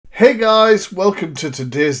Hey guys, welcome to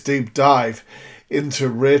today's deep dive into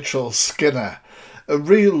Rachel Skinner. A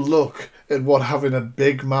real look at what having a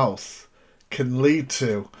big mouth can lead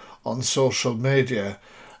to on social media.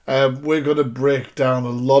 We're going to break down a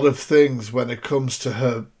lot of things when it comes to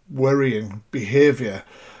her worrying behaviour.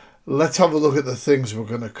 Let's have a look at the things we're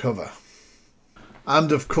going to cover.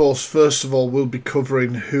 And of course, first of all, we'll be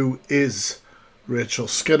covering who is Rachel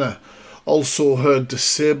Skinner. Also her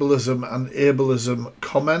disableism and ableism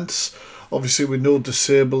comments. Obviously we know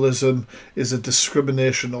disableism is a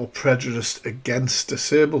discrimination or prejudice against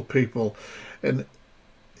disabled people, and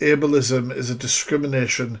ableism is a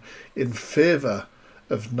discrimination in favour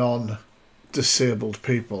of non-disabled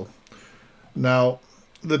people. Now,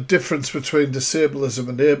 the difference between disableism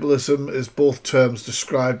and ableism is both terms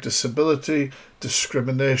describe disability,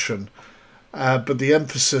 discrimination, but the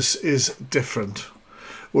emphasis is different.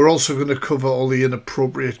 We're also going to cover all the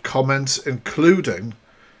inappropriate comments, including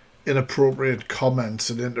inappropriate comments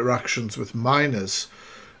and interactions with minors,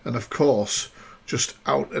 and of course, just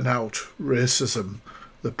out and out racism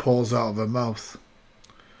that pours out of her mouth.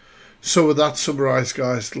 So with that summarised,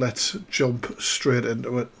 guys, let's jump straight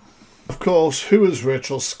into it. Of course, who is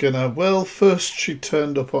Rachel Skinner? Well, first she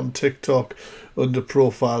turned up on TikTok under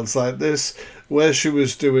profiles like this, where she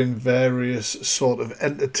was doing various sort of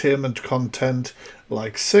entertainment content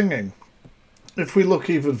like singing. If we look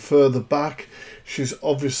even further back, she's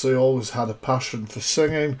obviously always had a passion for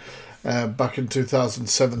singing. Back in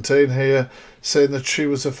 2017 here, saying that she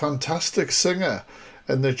was a fantastic singer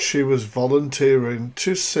and that she was volunteering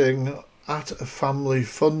to sing at a family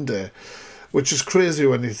fun day, which is crazy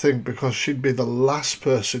when you think, because she'd be the last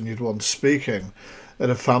person you'd want speaking at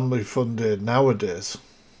a family fun day nowadays.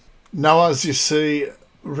 Now, as you see,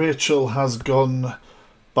 Rachel has gone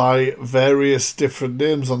by various different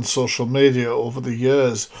names on social media over the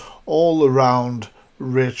years, all around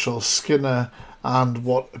Rachel Skinner and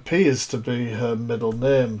what appears to be her middle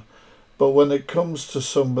name. But when it comes to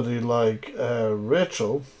somebody like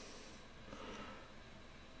Rachel,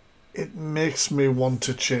 it makes me want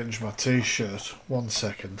to change my t-shirt. 1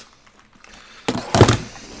 second.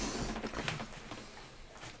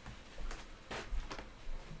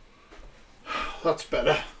 That's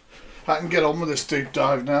better. I can get on with this deep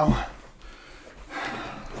dive now.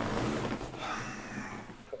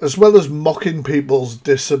 As well as mocking people's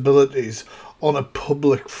disabilities on a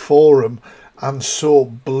public forum and so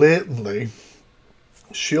blatantly,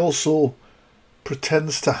 she also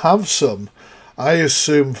pretends to have some, I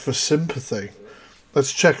assume for sympathy.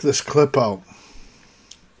 Let's check this clip out.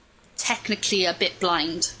 Technically a bit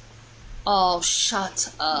blind. Oh,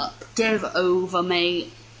 shut up. Give over,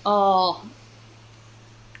 mate. Oh,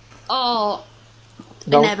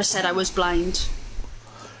 No. I never said I was blind.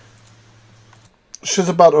 She's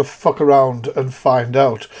about to fuck around and find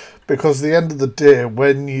out, because at the end of the day,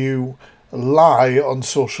 when you lie on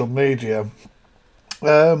social media,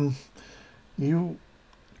 you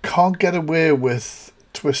can't get away with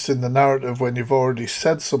twisting the narrative when you've already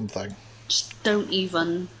said something. Just don't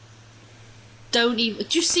even. Do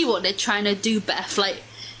you see what they're trying to do, Beth? Like,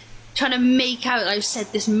 trying to make out I've said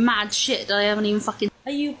this mad shit that I haven't even fucking.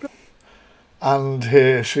 Are you blind? And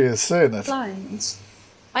here she is saying it. Blind.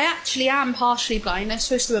 I actually am partially blind. I'm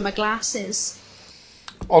supposed to wear my glasses.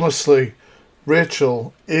 Honestly,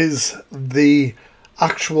 Rachel is the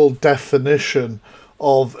actual definition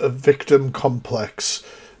of a victim complex.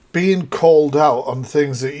 Being called out on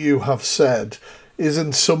things that you have said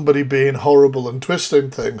isn't somebody being horrible and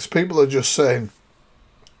twisting things. People are just saying,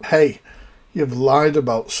 hey, you've lied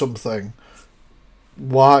about something.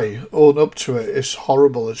 Why? Own up to it. It's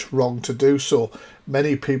horrible. It's wrong to do so.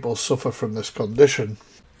 Many people suffer from this condition.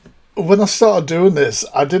 When I started doing this,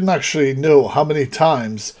 I didn't actually know how many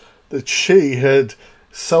times that she had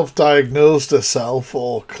self-diagnosed herself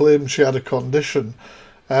or claimed she had a condition.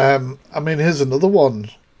 I mean, here's another one.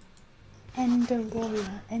 Is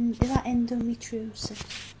that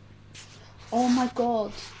endometriosis? Oh my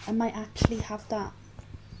god, I might actually have that.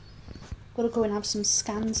 Gotta go and have some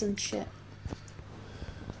scans and shit.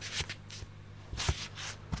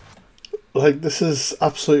 Like, this is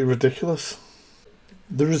absolutely ridiculous.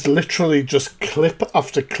 There is literally just clip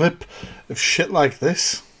after clip of shit like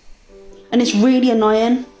this. And it's really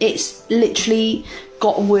annoying. It's literally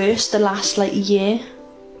got worse the last year.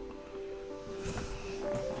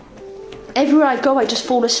 Everywhere I go, I just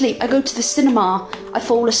fall asleep. I go to the cinema, I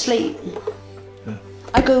fall asleep. Yeah.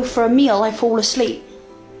 I go for a meal, I fall asleep.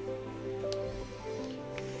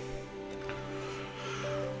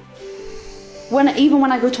 Even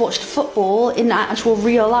when I go to watch the football in actual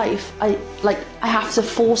real life, I have to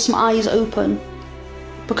force my eyes open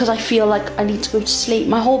because I feel like I need to go to sleep.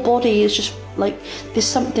 My whole body is just like, there's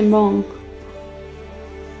something wrong.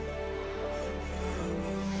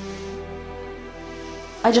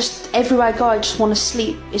 Everywhere I go, I just want to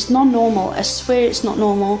sleep. It's not normal. I swear it's not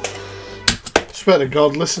normal. I swear to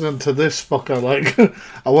God, listening to this fucker, like,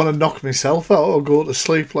 I want to knock myself out or go to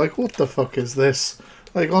sleep. Like, what the fuck is this?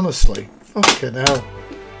 Like, honestly, fucking hell.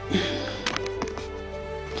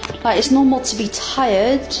 Like, it's normal to be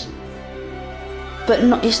tired, but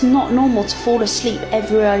it's not normal to fall asleep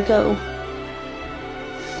everywhere I go.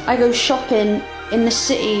 I go shopping in the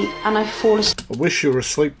city and I fall asleep. I wish you were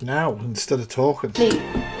asleep now instead of talking.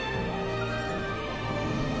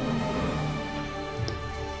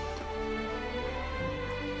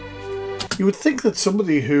 You would think that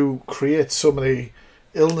somebody who creates so many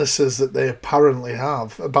illnesses that they apparently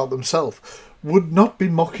have about themselves would not be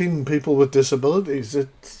mocking people with disabilities.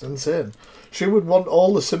 It's insane. She would want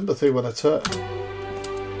all the sympathy when it's her.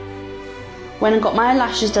 When I got my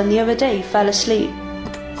eyelashes done the other day, fell asleep.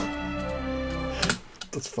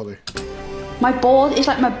 That's funny. It's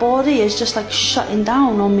like my body is just like shutting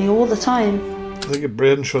down on me all the time. I think your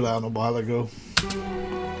brain shut down a while ago.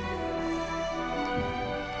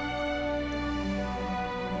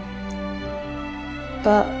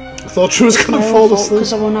 But I thought she was going to fall asleep.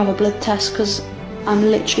 Because I won't have a blood test because I'm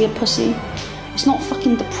literally a pussy. It's not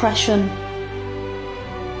fucking depression.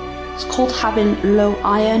 It's called having low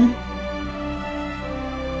iron.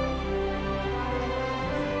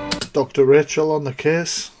 Dr. Rachel on the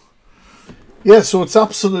case. Yeah, so it's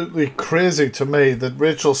absolutely crazy to me that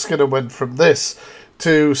Rachel Skinner went from this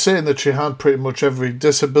to saying that she had pretty much every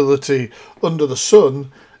disability under the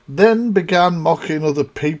sun, then began mocking other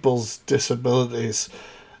people's disabilities.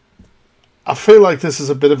 I feel like this is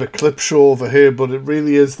a bit of a clip show over here, but it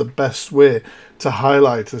really is the best way to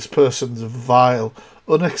highlight this person's vile,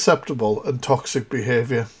 unacceptable and toxic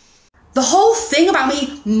behaviour. The whole thing about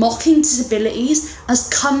me mocking disabilities has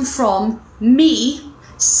come from me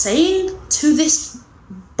saying to this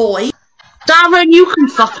boy, Darren, you can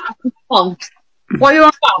fuck off. What are you on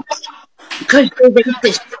about? Because you're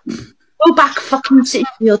racist. Go back, fucking sit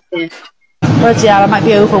in your chair. Bloody hell, I might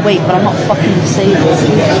be overweight, but I'm not fucking disabled.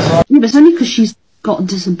 Yeah, but it's only because she's got a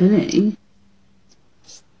disability.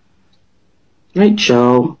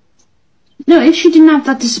 Rachel. No, if she didn't have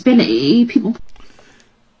that disability, people...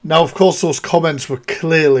 Now, of course, those comments were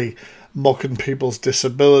clearly mocking people's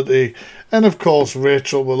disability. And, of course,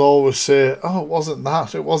 Rachel will always say, oh, it wasn't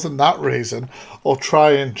that reason, or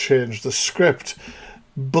try and change the script.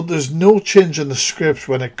 But there's no change in the script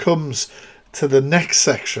when it comes to the next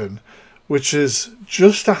section, which is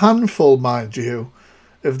just a handful, mind you,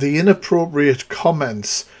 of the inappropriate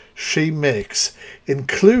comments she makes,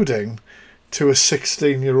 including to a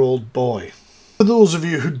 16-year-old boy. For those of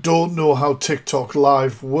you who don't know how TikTok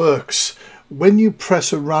Live works, when you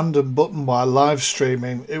press a random button while live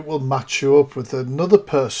streaming, it will match you up with another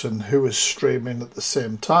person who is streaming at the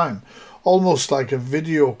same time, almost like a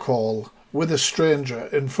video call with a stranger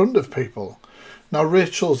in front of people. Now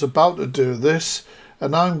Rachel's about to do this,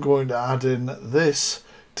 and I'm going to add in this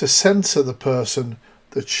to censor the person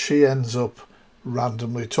that she ends up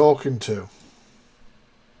randomly talking to.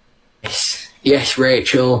 Yes,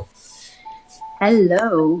 Rachel.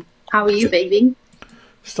 Hello. How are you, baby?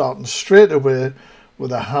 Starting straight away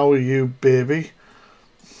with a how are you, baby?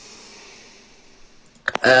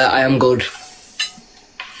 I am good.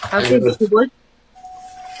 How big is your wood?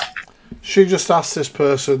 She just asked this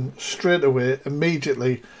person straight away,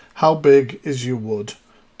 immediately, how big is your wood?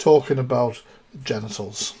 Talking about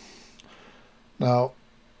genitals. Now,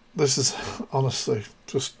 this is honestly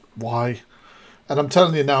just why. And I'm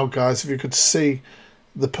telling you now, guys, if you could see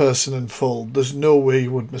the person in full, there's no way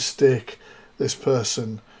you would mistake this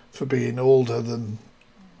person for being older than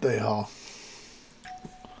they are.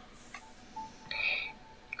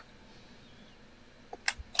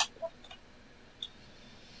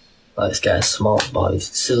 Let's get a smoke, boys.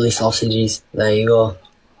 Silly sausages. There you go.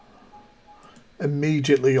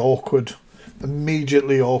 Immediately awkward.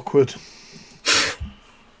 Immediately awkward.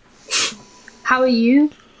 How are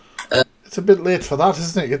you? It's a bit late for that,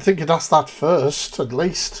 isn't it? You'd think you'd ask that first, at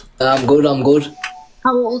least. I'm good, I'm good.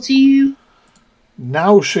 How old are you?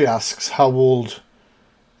 Now she asks how old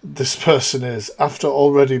this person is after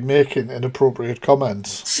already making inappropriate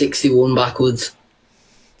comments. 61 backwards.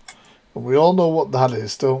 And we all know what that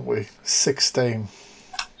is, don't we? 16.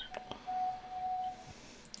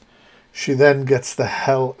 She then gets the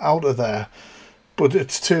hell out of there. But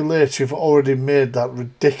it's too late. You've already made that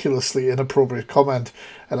ridiculously inappropriate comment.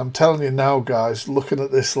 And I'm telling you now, guys, looking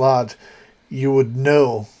at this lad, you would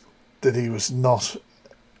know that he was not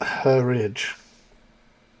her age.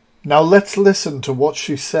 Now let's listen to what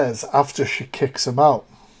she says after she kicks him out.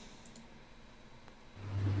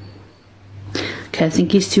 Okay, I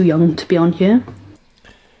think he's too young to be on here.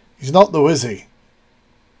 He's not though, is he?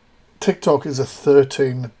 TikTok is a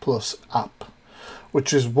 13 plus app,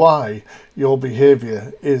 which is why your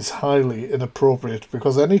behaviour is highly inappropriate,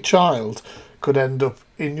 because any child could end up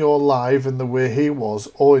in your live in the way he was,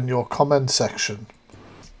 or in your comment section.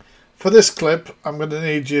 For this clip, I'm going to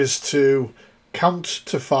need you to count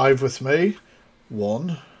to 5 with me.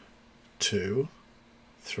 1, 2,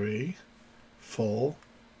 3, 4,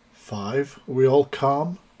 5. Are we all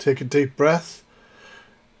calm? Take a deep breath.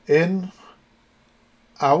 In,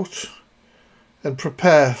 out, and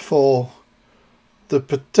prepare for the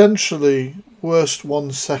potentially worst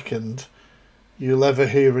 1 second you'll ever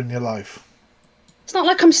hear in your life. It's not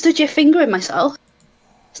like I'm stood here fingering myself.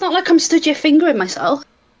 It's not like I'm stood here fingering myself.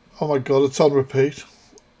 Oh my god, it's on repeat.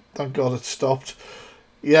 Thank god it stopped.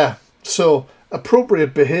 Yeah, so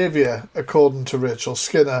appropriate behaviour, according to Rachel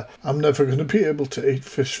Skinner. I'm never going to be able to eat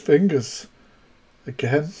fish fingers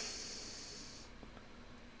again.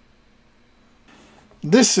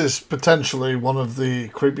 This is potentially one of the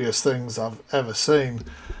creepiest things I've ever seen.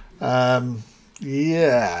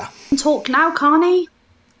 Yeah. Talk now, can't he?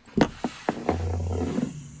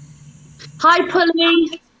 Hi,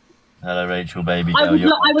 Pulley. Hello, Rachel, baby. I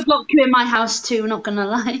would lock you in my house too. Not gonna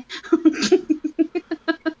lie.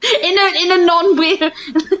 in a non-weird.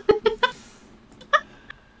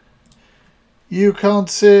 You can't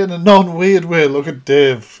say in a non-weird way. Look at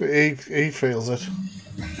Dave. He feels it.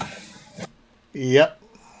 Yep.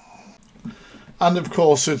 And of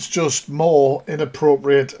course, it's just more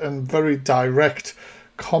inappropriate and very direct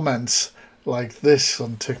comments like this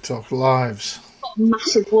on TikTok lives.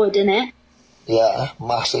 Massive wood in it. Yeah,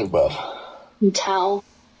 massive, bro. You can tell.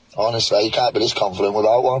 Honestly, you can't be this confident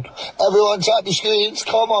without one. Everyone tap your screens.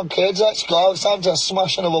 Come on, kids, let's go. It's time to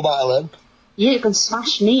smash another battle in. Yeah, you can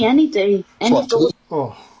smash me any day. Any day.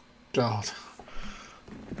 Oh, God.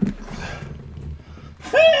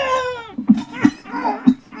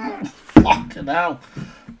 Fucking hell.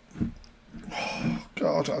 Oh,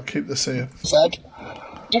 God, I'll keep this here. Said.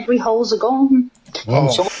 Every hole's a gone.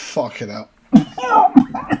 Oh, fucking hell.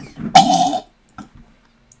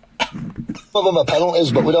 Some of them are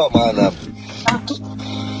penalties, but we don't mind them.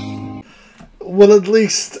 Well, at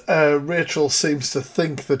least Rachel seems to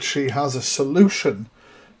think that she has a solution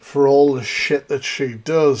for all the shit that she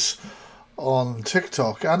does on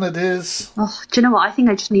TikTok, and it is... Oh, do you know what? I think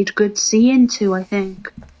I just need good seeing too, I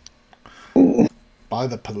think. By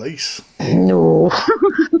the police. No.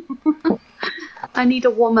 I need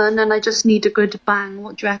a woman and I just need a good bang.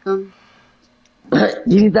 What do you reckon?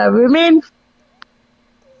 You need a woman?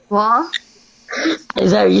 What?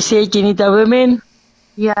 Is that what you said? You need a woman?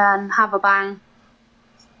 Yeah, and have a bang.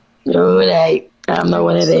 Alright, I'm not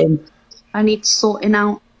one of them. I need sorting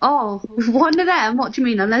out. Oh, one of them? What do you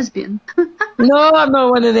mean, a lesbian? No, I'm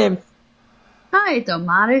not one of them. It don't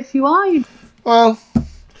matter if you are. Well,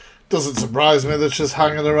 doesn't surprise me that she's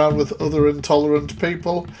hanging around with other intolerant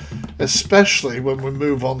people, especially when we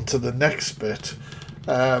move on to the next bit,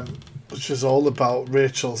 which is all about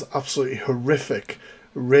Rachel's absolutely horrific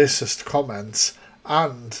racist comments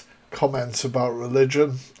and comments about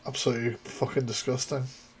religion. Absolutely fucking disgusting.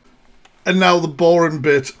 And now the boring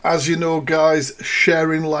bit. As you know, guys,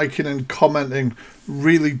 sharing, liking and commenting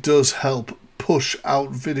really does help push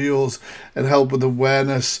out videos and help with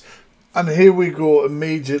awareness. And here we go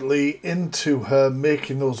immediately into her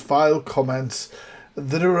making those vile comments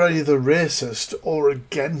that are either racist or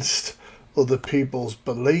against other people's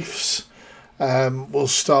beliefs. We'll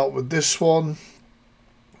start with this one.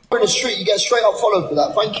 In the street, you get straight up followed for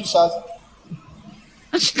that. Thank you, sir.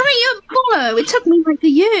 A straight up follow? It took me like a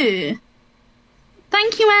year.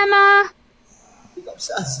 Thank you, Emma.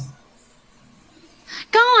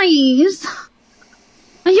 Guys,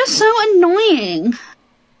 you're so annoying.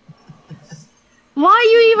 Why are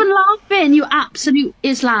you even laughing, you absolute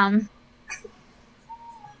Islam?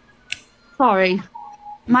 Sorry.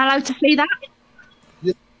 Am I allowed to say that?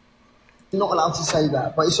 You're not allowed to say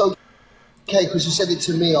that, but it's okay because you said it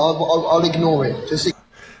to me. I'll ignore it. Just...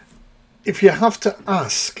 If you have to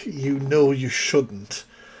ask, you know you shouldn't.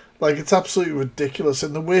 Like, it's absolutely ridiculous.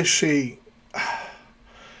 And the way she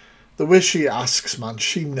asks, man,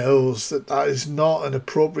 she knows that that is not an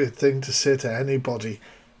appropriate thing to say to anybody,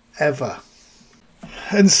 ever.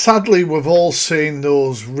 And sadly, we've all seen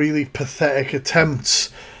those really pathetic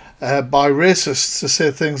attempts by racists to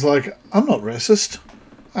say things like, I'm not racist,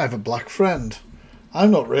 I have a black friend.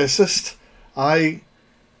 I'm not racist, I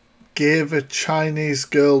gave a Chinese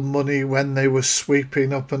girl money when they were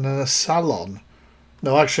sweeping up in a salon.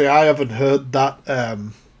 No, actually, I haven't heard that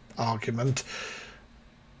argument,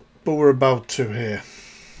 but we're about to here.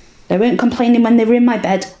 They weren't complaining when they were in my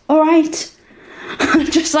bed. Alright.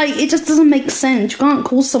 Just like, it just doesn't make sense. You can't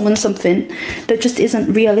call someone something that just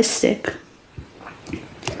isn't realistic.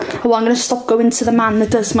 Oh, I'm going to stop going to the man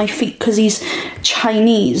that does my feet because he's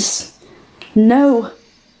Chinese. No.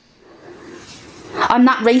 I'm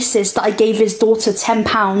that racist that I gave his daughter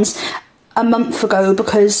 £10 a month ago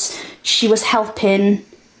because she was helping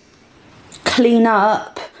clean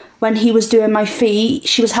up when he was doing my feet.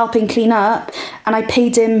 She was helping clean up and I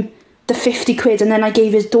paid him the 50 quid and then I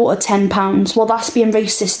gave his daughter £10. Well, that's being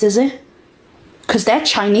racist, is it? Because they're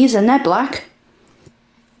Chinese and they're black.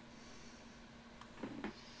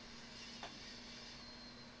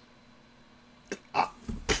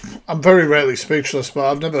 I'm very rarely speechless, but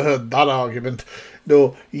I've never heard that argument.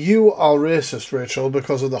 No, you are racist, Rachel,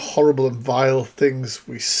 because of the horrible and vile things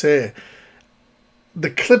we say. The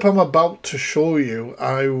clip I'm about to show you,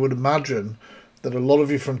 I would imagine that a lot of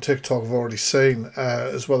you from TikTok have already seen,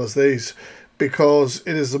 as well as these, because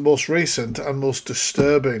it is the most recent and most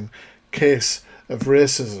disturbing case of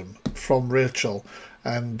racism from Rachel.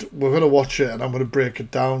 And we're going to watch it and I'm going to break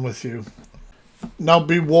it down with you. Now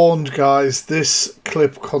be warned, guys, this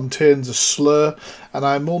clip contains a slur and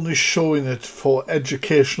I'm only showing it for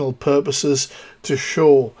educational purposes to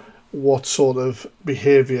show what sort of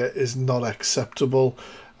behaviour is not acceptable.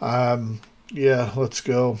 Yeah, let's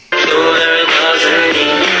go.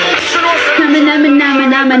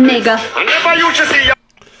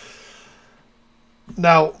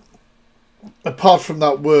 Now, apart from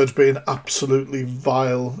that word being absolutely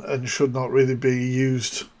vile and should not really be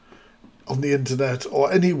used on the internet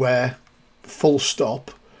or anywhere, full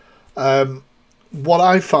stop, what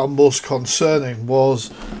I found most concerning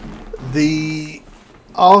was the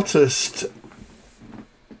artist,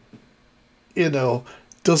 you know,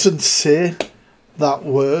 doesn't say that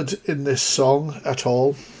word in this song at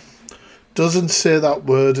all. Doesn't say that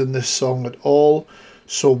word in this song at all.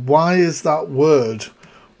 So why is that word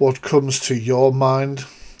what comes to your mind?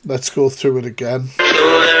 Let's go through it again.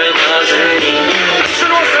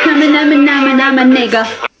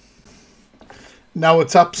 Now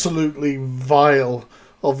it's absolutely vile,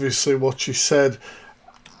 obviously, what she said.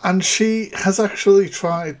 And she has actually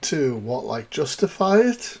tried to, justify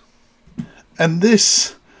it? And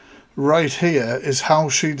this right here is how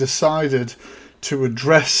she decided to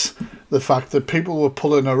address the fact that people were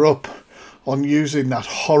pulling her up on using that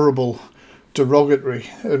horrible, derogatory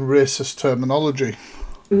and racist terminology.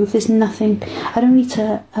 There's nothing. I don't need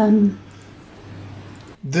to...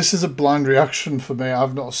 This is a blind reaction for me.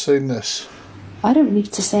 I've not seen this. I don't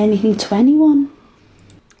need to say anything to anyone.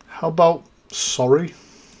 How about sorry?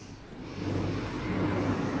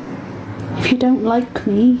 If you don't like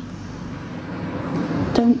me,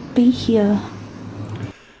 don't be here.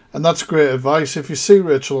 And that's great advice. If you see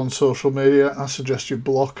Rachel on social media, I suggest you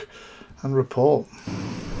block and report.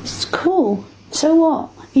 It's cool. So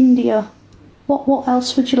what? India. What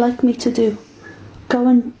else would you like me to do? Go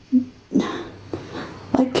and...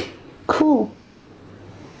 cool.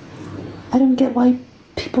 I don't get why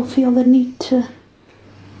people feel the need to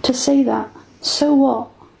say that. So what?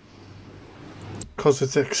 Because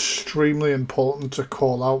it's extremely important to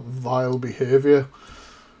call out vile behaviour.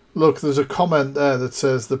 Look, there's a comment there that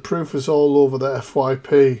says, the proof is all over the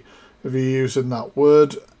FYP of you using that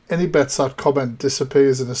word. Any bets that comment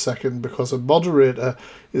disappears in a second because a moderator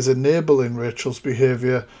is enabling Rachel's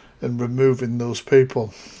behaviour and removing those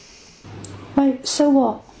people. Right, so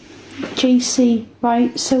what? JC,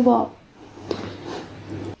 right, so what?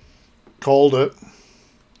 Called it.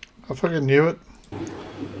 I fucking knew it.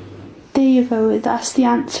 There you go, that's the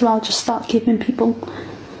answer I'll just start giving people.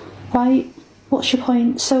 Right, what's your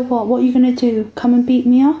point? So what? What are you going to do? Come and beat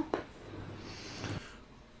me up?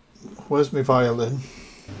 Where's my violin?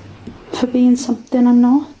 For being something I'm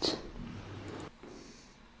not.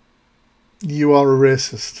 You are a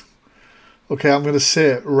racist. Okay, I'm going to say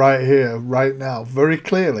it right here, right now, very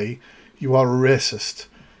clearly. You are a racist.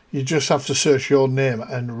 You just have to search your name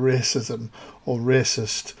and racism or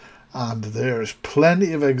racist, and there's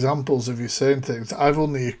plenty of examples of you saying things. I've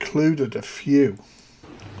only included a few.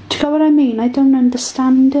 Do you know what I mean? I don't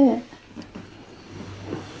understand it.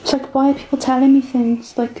 It's like, why are people telling me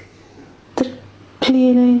things like that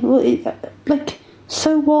clearly?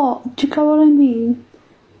 So what? Do you know what I mean?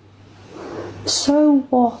 So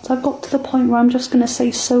what? I've got to the point where I'm just going to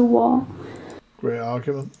say, so what? Great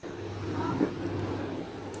argument.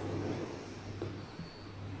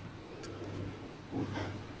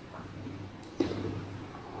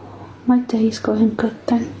 My day's going good,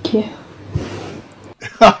 thank you.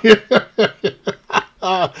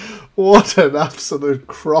 What an absolute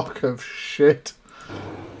crock of shit.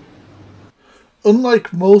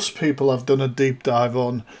 Unlike most people I've done a deep dive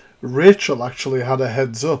on, Rachel actually had a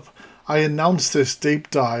heads up. I announced this deep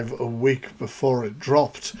dive a week before it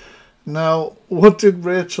dropped. Now, what did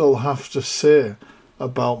Rachel have to say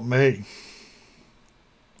about me?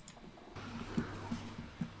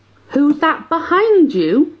 Who's that behind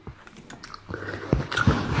you?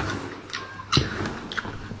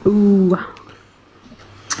 Ooh.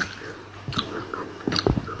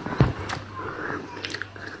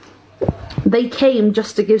 They came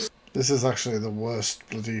just to give This is actually the worst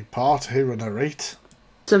bloody part, hearing her eat.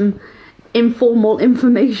 some informal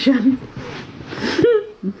information.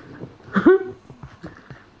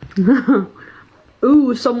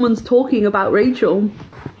 Ooh, someone's talking about Rachel.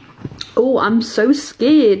 Oh, I'm so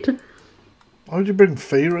scared. Why would you bring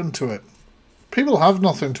fear into it? People have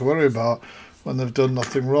nothing to worry about when they've done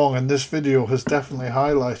nothing wrong, and this video has definitely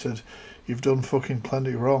highlighted you've done fucking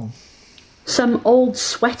plenty wrong. Some old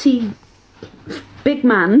sweaty big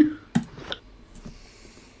man.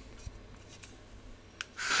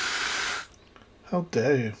 How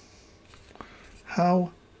dare you?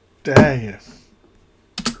 How dare you?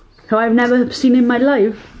 Who I've never seen in my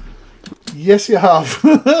life. Yes, you have.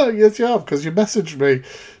 Yes, you have, because you messaged me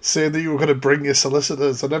saying that you were going to bring your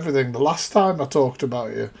solicitors and everything the last time I talked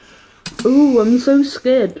about you. Ooh, I'm so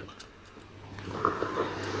scared.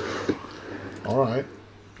 Alright.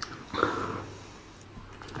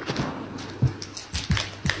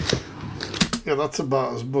 Yeah, that's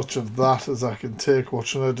about as much of that as I can take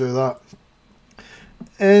watching her do that.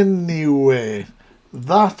 Anyway,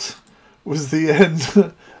 that was the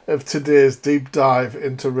end of today's deep dive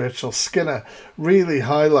into Rachel Skinner, really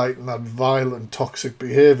highlighting that violent, toxic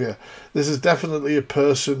behaviour. This is definitely a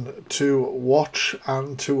person to watch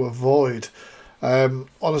and to avoid.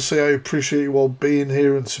 Honestly, I appreciate you all being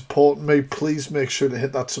here and supporting me. Please make sure to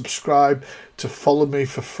hit that subscribe, to follow me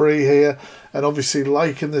for free here, and obviously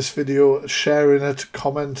liking this video, sharing it,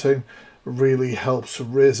 commenting really helps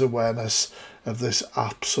raise awareness of this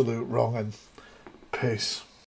absolute wronging. Peace.